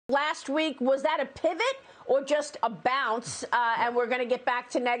last week, was that a pivot or just a bounce, and we're going to get back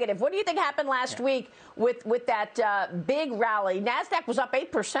to negative? What do you think happened last week with that big rally? NASDAQ was up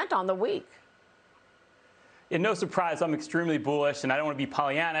 8% on the week. Yeah, no surprise, I'm extremely bullish, and I don't want to be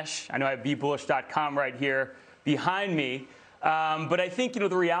Pollyannish. I know I have bbullish.com right here behind me. But I think, the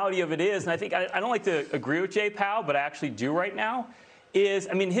reality of it is, and I think I don't like to agree with Jay Powell, but I actually do right now, is,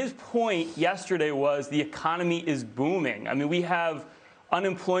 his point yesterday was the economy is booming. We have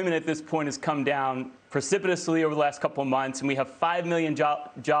unemployment at this point has come down precipitously over the last couple of months, and we have 5 million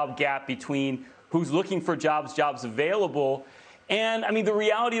job gap between who's looking for jobs available. And, the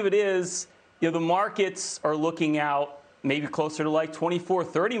reality of it is, the markets are looking out maybe closer to like 24,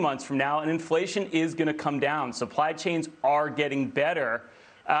 30 months from now, and inflation is going to come down. Supply chains are getting better.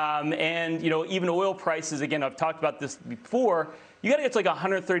 And, even oil prices, again, I've talked about this before, you got to get to like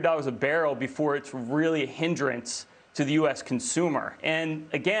 $130 a barrel before it's really a hindrance to the U.S. consumer. And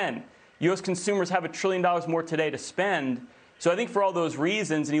again, U.S. consumers have $1 trillion more today to spend. So I think for all those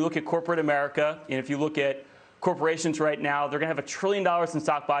reasons, and you look at corporate America, and if you look at corporations right now, they're going to have $1 trillion in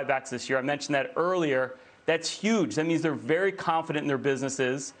stock buybacks this year. I mentioned that earlier. That's huge. That means they're very confident in their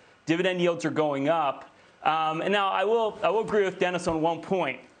businesses. Dividend yields are going up. And now I will agree with Dennis on one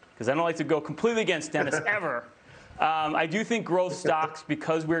point, because I don't like to go completely against Dennis ever. I do think growth stocks,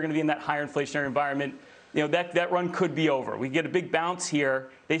 because we're going to be in that higher inflationary environment, that run could be over. We get a big bounce here.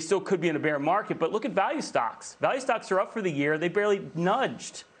 They still could be in a bear market. But look at value stocks. Value stocks are up for the year. They barely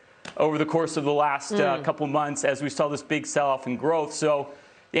nudged over the course of the last couple months as we saw this big sell-off in growth. So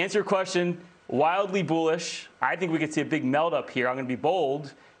to answer your question, wildly bullish. I think we could see a big melt up here. I'm going to be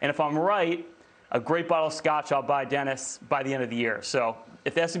bold. And if I'm right, a great bottle of scotch I'll buy Dennis by the end of the year. So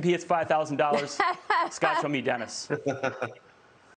if the S&P hits $5,000, scotch on me, Dennis.